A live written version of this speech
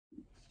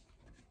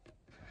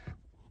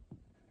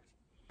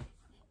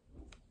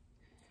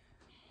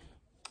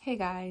Hey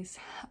guys,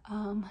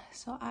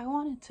 so I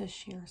wanted to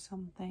share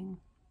something.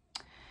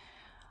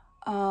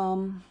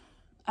 I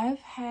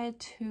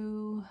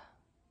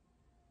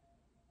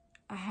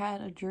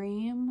had a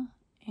dream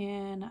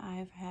and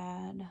I've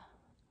had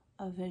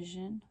a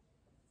vision.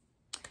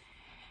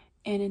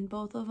 And in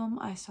both of them,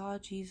 I saw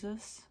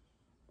Jesus.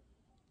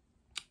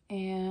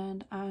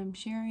 And I'm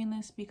sharing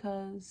this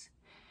because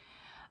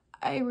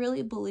I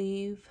really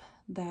believe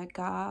that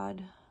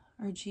God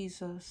or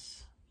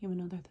Jesus, even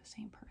though they're the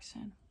same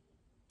person,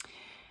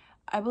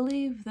 I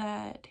believe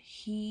that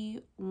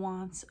he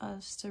wants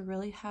us to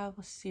really have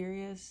a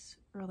serious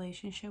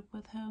relationship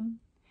with him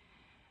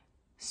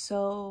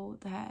so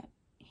that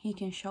he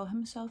can show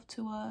himself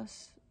to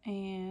us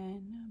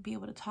and be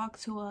able to talk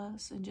to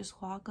us and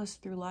just walk us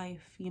through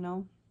life, you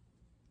know?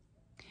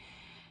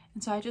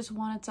 And so I just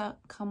wanted to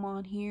come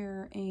on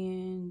here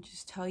and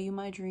just tell you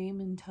my dream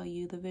and tell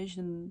you the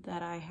vision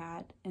that I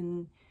had.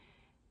 And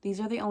these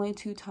are the only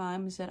 2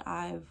 times that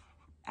I've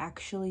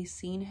actually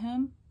seen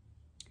him.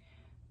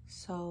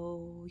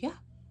 So yeah,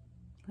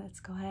 let's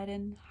go ahead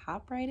and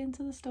hop right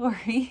into the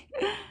story.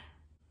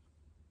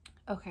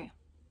 Okay,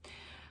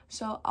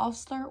 so I'll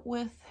start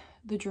with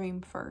the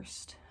dream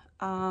first.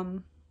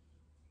 Now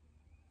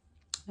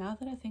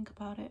that I think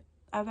about it,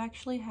 I've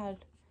actually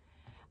had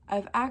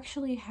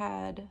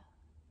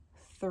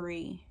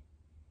 3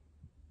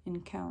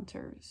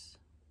 encounters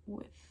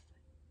with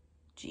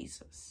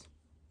Jesus.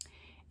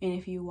 And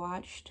if you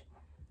watched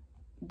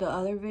the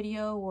other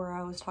video where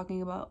I was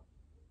talking about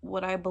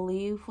what I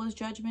believe was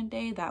Judgment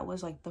Day, that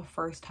was like the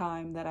first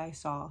time that I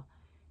saw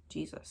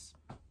Jesus.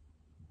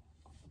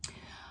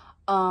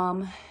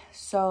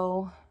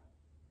 So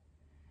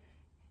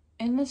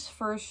in this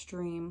first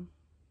dream,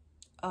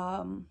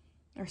 or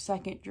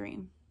second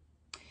dream,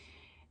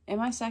 in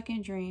my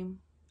second dream,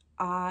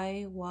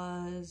 I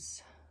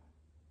was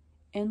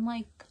in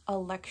like a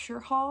lecture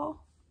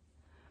hall,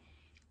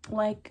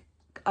 like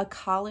a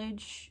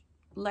college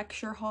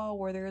lecture hall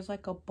where there's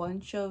like a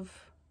bunch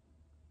of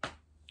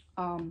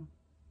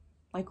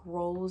like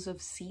rows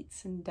of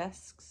seats and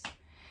desks.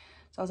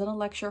 So I was in a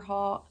lecture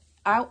hall.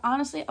 I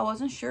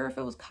wasn't sure if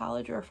it was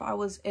college or if I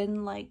was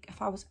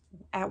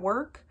at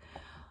work.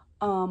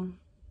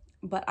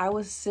 But I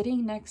was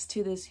sitting next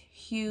to this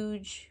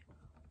huge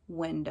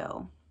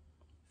window.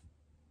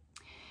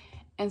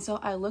 And so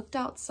I looked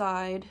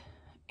outside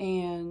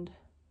and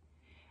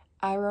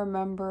I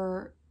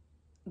remember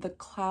the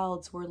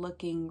clouds were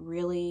looking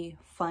really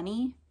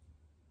funny.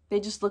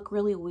 They just look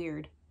really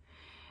weird.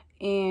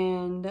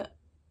 And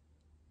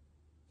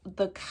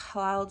the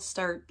clouds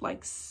start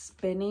like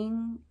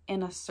spinning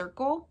in a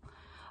circle.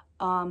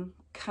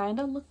 Kind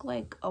of looked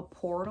like a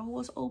portal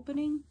was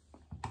opening.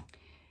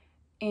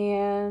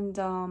 And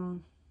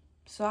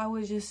so I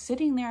was just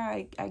sitting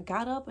there. I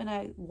got up and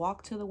I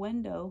walked to the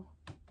window.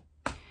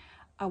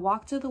 I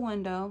walked to the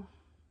window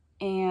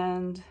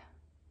and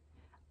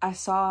I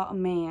saw a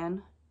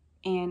man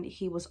and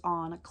he was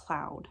on a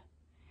cloud.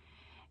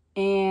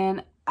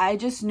 And I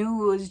just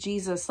knew it was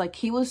Jesus. Like,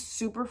 he was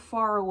super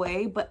far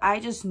away, but I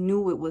just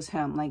knew it was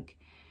him. Like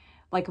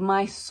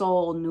my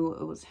soul knew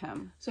it was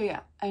him. So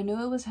yeah, I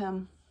knew it was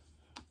him.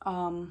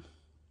 And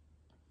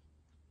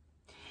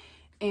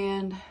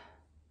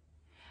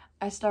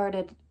I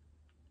started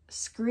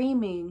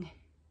screaming,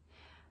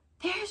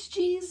 "There's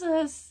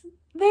Jesus!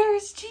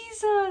 There's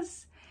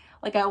Jesus!"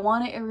 Like, I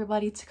wanted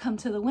everybody to come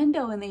to the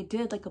window, and they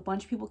did. Like, a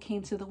bunch of people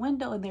came to the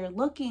window and they're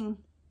looking.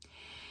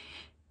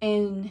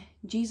 And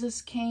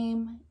Jesus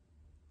came,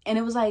 and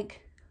it was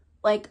like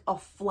a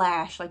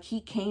flash. Like,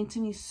 he came to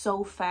me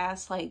so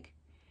fast. Like,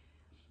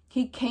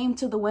 he came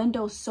to the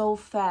window so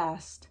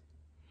fast.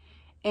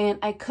 And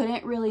I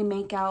couldn't really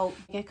make out,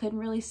 I couldn't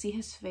really see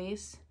his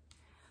face.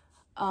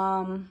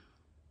 And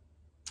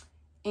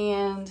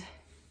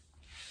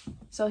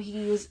so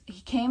he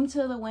came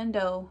to the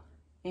window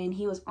and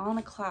he was on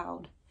a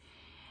cloud.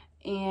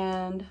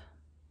 And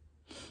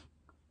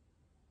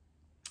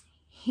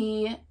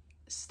he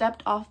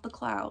stepped off the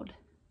cloud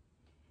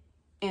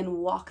and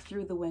walked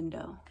through the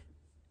window.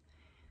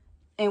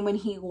 And when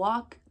he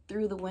walked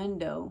through the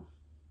window,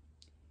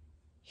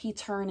 he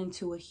turned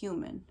into a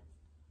human.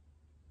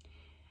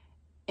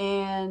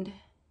 And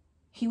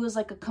he was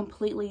like a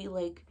completely,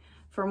 like,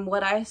 from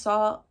what I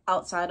saw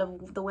outside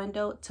of the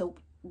window to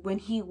when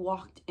he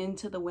walked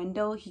into the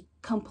window, he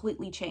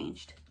completely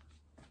changed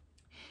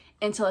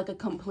into like a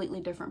completely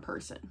different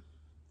person.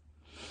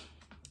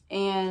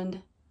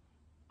 And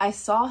I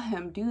saw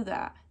him do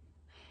that.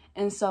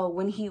 And so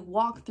when he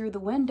walked through the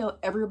window,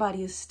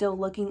 everybody is still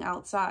looking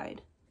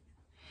outside.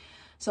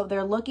 So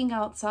they're looking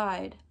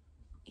outside.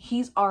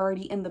 He's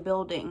already in the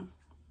building.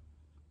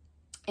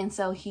 And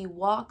so he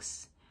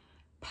walks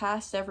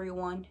past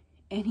everyone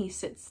and he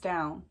sits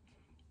down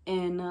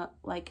in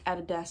like at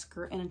a desk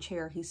or in a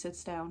chair. He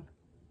sits down.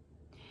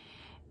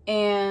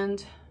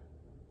 And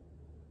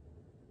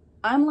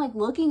I'm like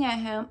looking at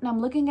him and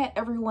I'm looking at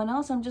everyone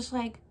else. I'm just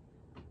like,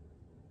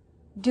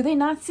 do they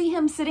not see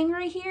him sitting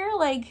right here?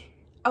 Like,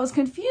 I was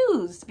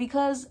confused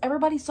because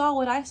everybody saw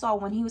what I saw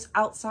when he was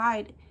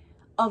outside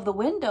of the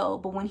window.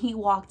 But when he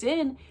walked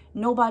in,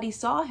 nobody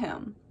saw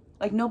him.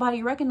 Like,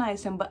 nobody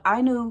recognized him. But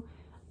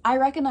I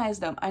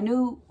recognized him. I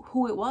knew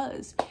who it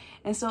was.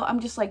 And so I'm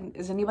just like,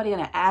 is anybody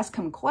going to ask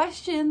him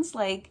questions?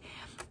 Like,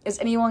 is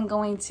anyone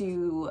going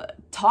to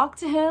talk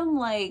to him?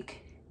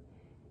 Like,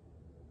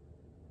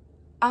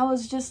 I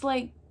was just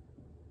like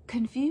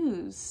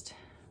confused.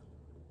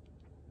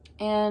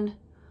 And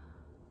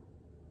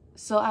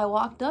so I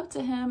walked up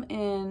to him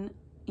and,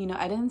 you know,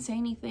 I didn't say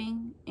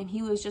anything. And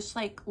he was just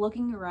like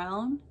looking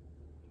around,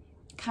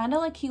 kind of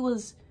like he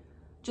was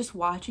just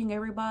watching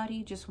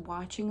everybody, just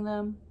watching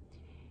them.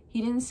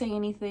 He didn't say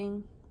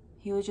anything.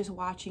 He was just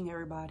watching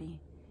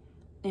everybody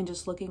and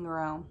just looking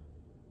around.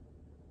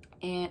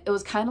 And it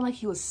was kind of like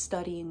he was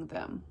studying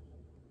them.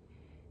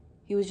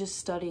 He was just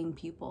studying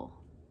people.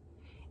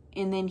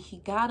 And then he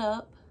got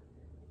up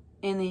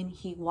and then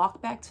he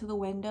walked back to the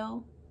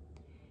window.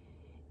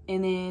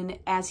 And then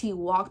as he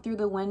walked through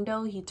the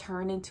window, he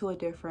turned into a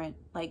different,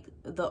 like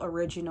the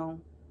original,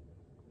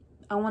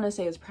 I want to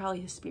say it was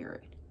probably his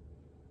spirit.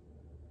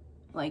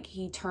 Like,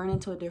 he turned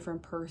into a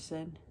different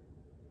person,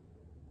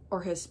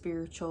 or his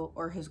spiritual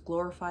or his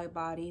glorified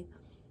body.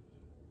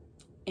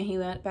 And he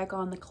went back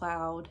on the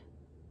cloud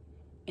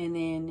and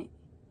then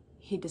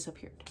he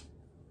disappeared.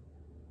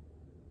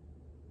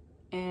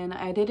 And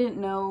I didn't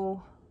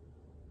know,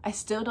 I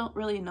still don't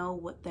really know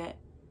what that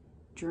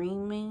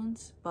dream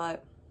means,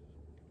 but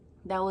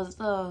that was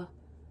the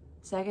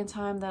second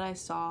time that I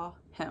saw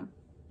him.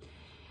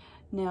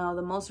 Now,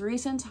 the most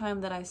recent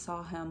time that I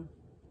saw him,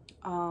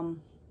 I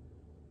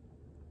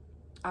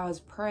was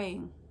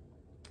praying.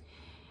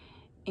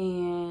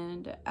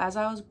 And as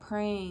I was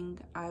praying,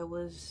 I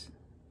was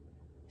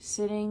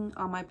sitting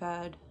on my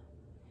bed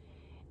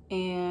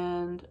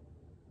and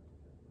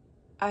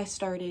I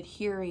started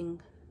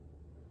hearing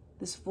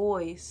this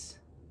voice,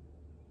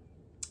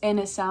 and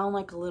it sounded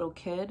like a little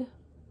kid,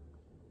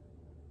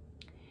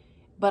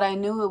 but I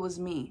knew it was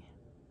me.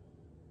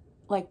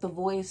 Like, the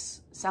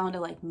voice sounded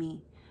like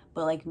me,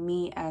 but like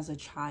me as a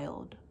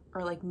child,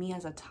 or like me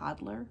as a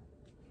toddler.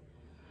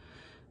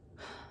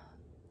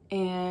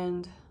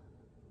 And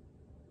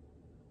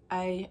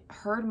I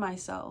heard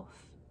myself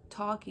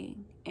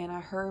talking, and I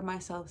heard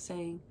myself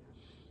saying,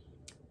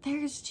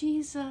 "There's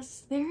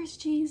Jesus, there's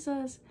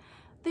Jesus,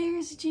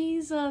 there's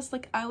Jesus."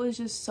 Like, I was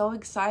just so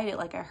excited.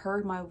 Like, I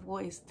heard my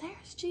voice,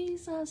 "There's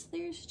Jesus,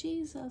 there's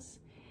Jesus."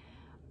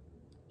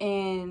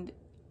 And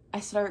I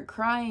started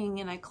crying,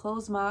 and I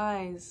closed my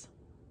eyes.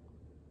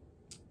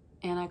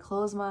 And I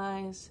closed my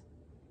eyes,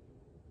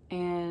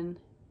 and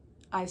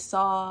I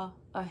saw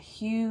a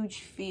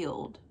huge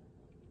field.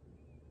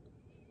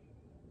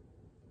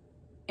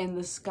 And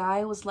the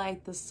sky was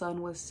like the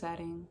sun was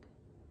setting.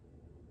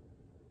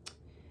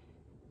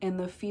 And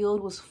the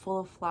field was full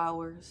of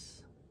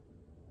flowers.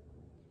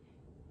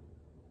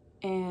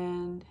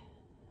 And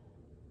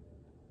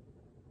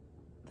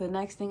the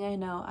next thing I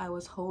know, I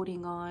was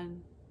holding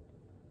on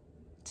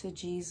to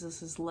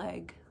Jesus's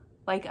leg.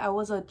 Like, I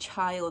was a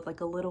child, like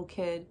a little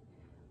kid,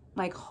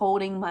 like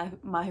holding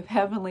my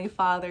Heavenly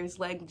Father's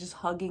leg, just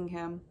hugging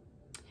him.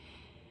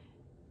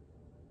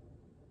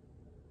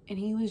 And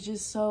he was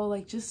just so,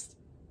 like, just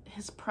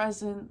his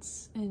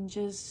presence and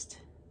just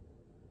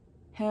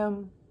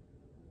him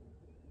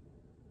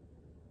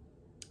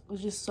was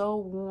just so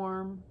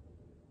warm.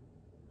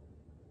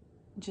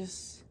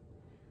 Just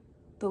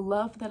the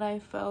love that I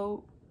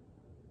felt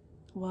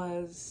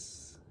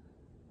was,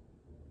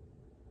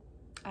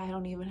 I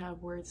don't even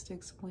have words to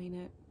explain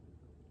it.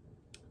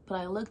 But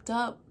I looked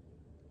up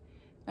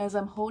as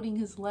I'm holding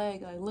his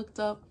leg. I looked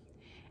up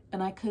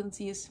and I couldn't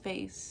see his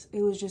face.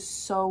 It was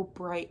just so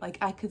bright. Like,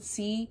 I could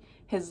see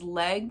his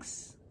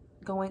legs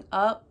going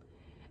up,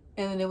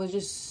 and it was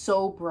just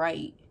so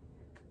bright.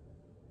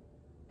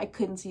 I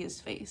couldn't see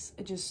his face.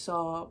 I just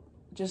saw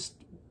just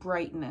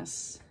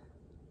brightness.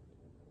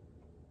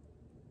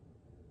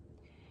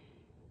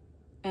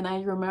 And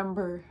I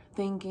remember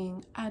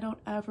thinking, I don't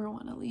ever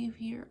want to leave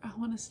here. I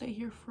want to stay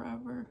here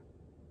forever.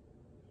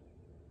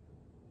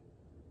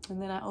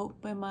 And then I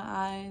opened my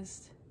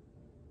eyes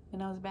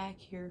and I was back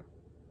here.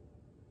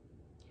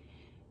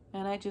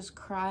 And I just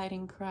cried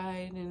and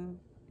cried, and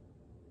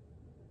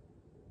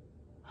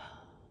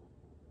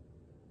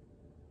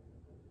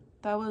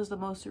that was the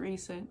most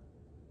recent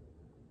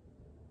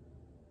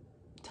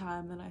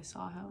time that I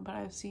saw him. But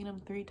I've seen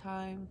him 3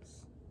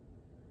 times.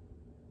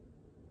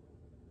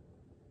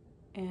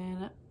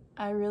 And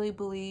I really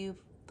believe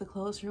the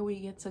closer we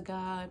get to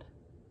God,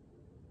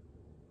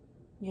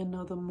 you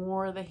know, the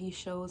more that he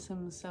shows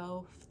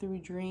himself through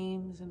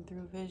dreams and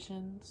through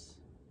visions.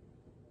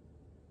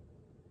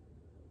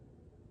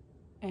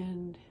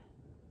 And,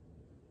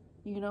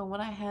 you know,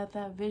 when I had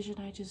that vision,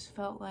 I just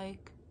felt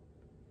like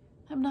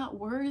I'm not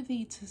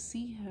worthy to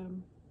see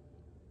him.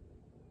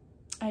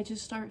 I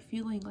just start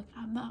feeling like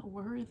I'm not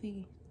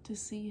worthy to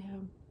see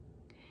him.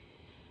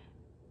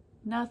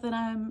 Not that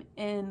I'm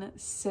in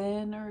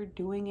sin or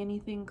doing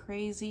anything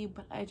crazy,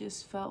 but I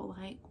just felt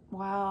like,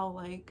 wow,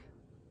 like,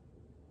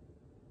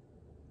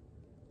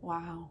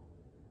 wow.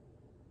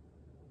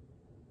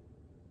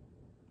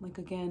 Like,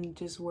 again,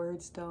 just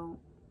words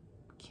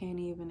can't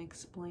even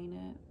explain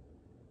it.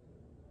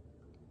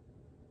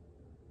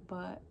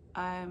 But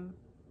I'm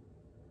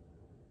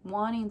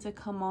wanting to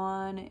come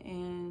on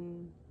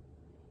and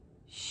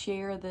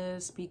share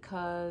this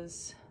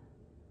because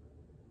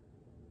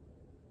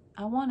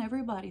I want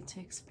everybody to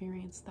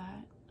experience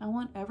that. I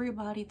want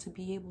everybody to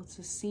be able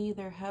to see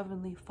their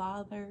Heavenly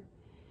Father,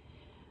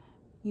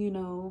 you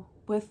know,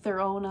 with their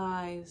own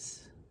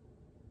eyes.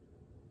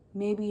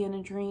 Maybe in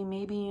a dream,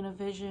 maybe in a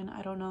vision,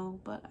 I don't know.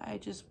 But I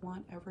just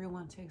want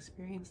everyone to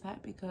experience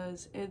that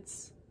because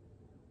it's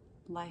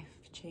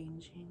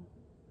life-changing.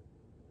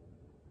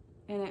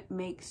 And it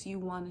makes you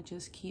want to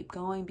just keep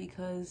going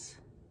because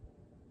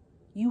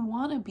you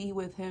want to be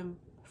with Him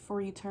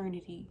for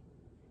eternity.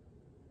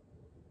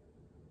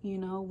 You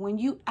know, when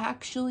you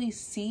actually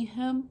see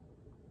Him,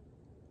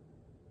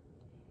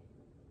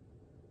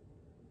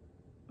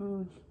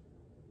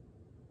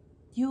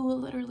 you will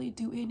literally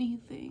do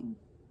anything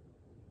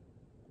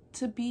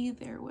to be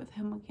there with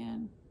Him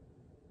again.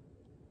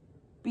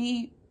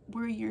 Be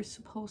where you're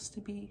supposed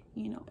to be,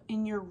 you know,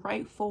 in your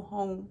rightful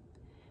home.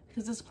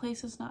 Because this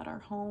place is not our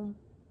home.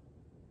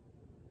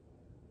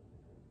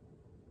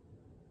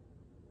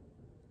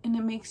 And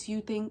it makes you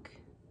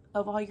think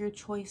of all your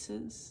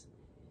choices,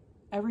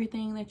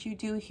 everything that you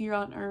do here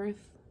on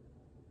earth.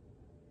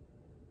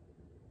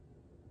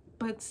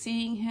 But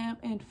seeing Him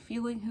and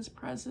feeling His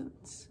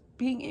presence,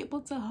 being able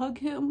to hug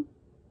Him,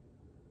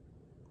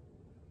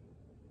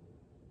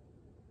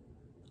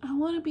 I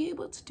want to be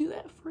able to do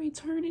that for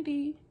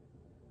eternity.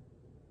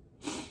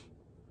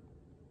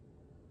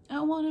 I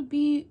want to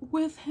be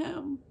with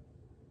Him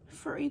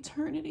for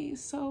eternity.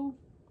 So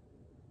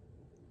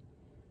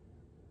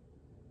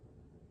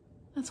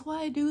that's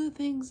why I do the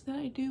things that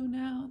I do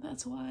now.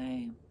 That's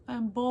why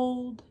I'm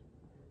bold.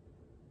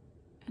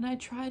 And I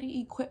try to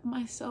equip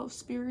myself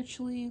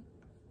spiritually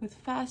with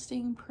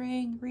fasting,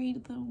 praying,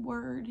 read the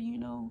Word, you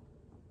know,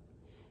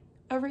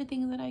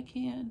 everything that I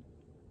can.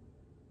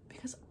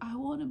 Because I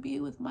want to be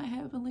with my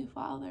Heavenly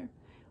Father.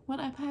 When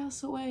I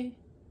pass away,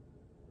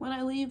 when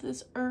I leave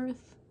this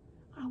earth,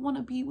 I want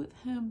to be with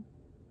Him.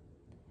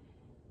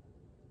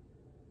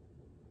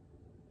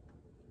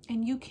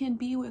 And you can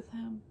be with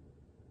Him.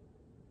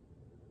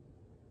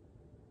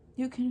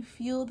 You can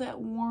feel that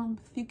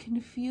warmth. You can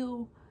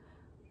feel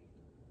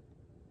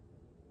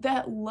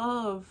that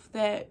love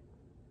that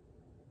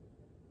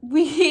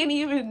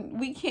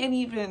we can't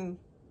even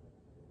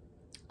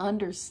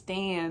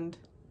understand.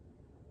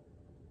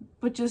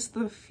 But just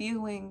the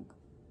feeling,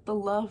 the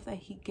love that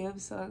He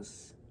gives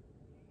us.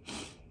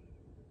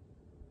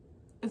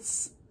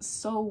 It's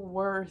so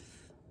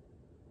worth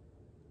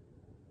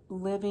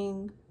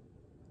living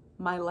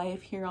my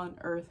life here on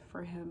earth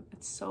for Him.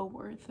 It's so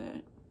worth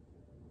it.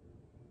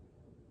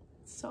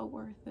 It's so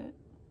worth it.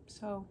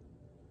 So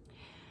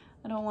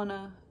I don't want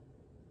to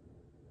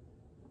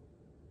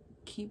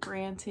keep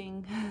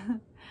ranting,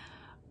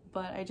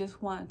 but I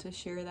just wanted to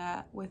share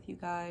that with you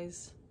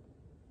guys.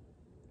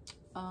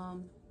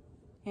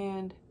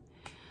 And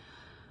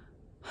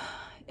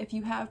if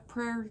you have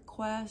prayer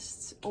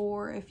requests,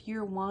 or if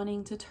you're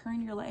wanting to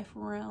turn your life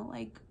around,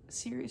 like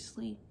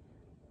seriously,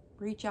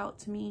 reach out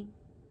to me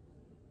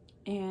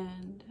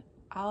and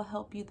I'll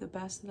help you the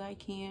best that I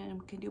can.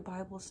 We can do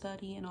Bible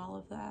study and all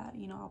of that.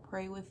 You know, I'll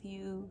pray with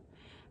you,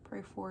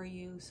 pray for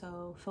you.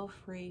 So feel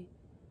free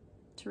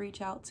to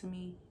reach out to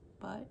me.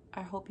 But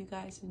I hope you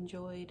guys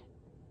enjoyed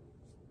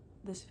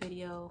this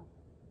video,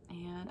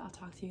 and I'll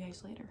talk to you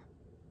guys later.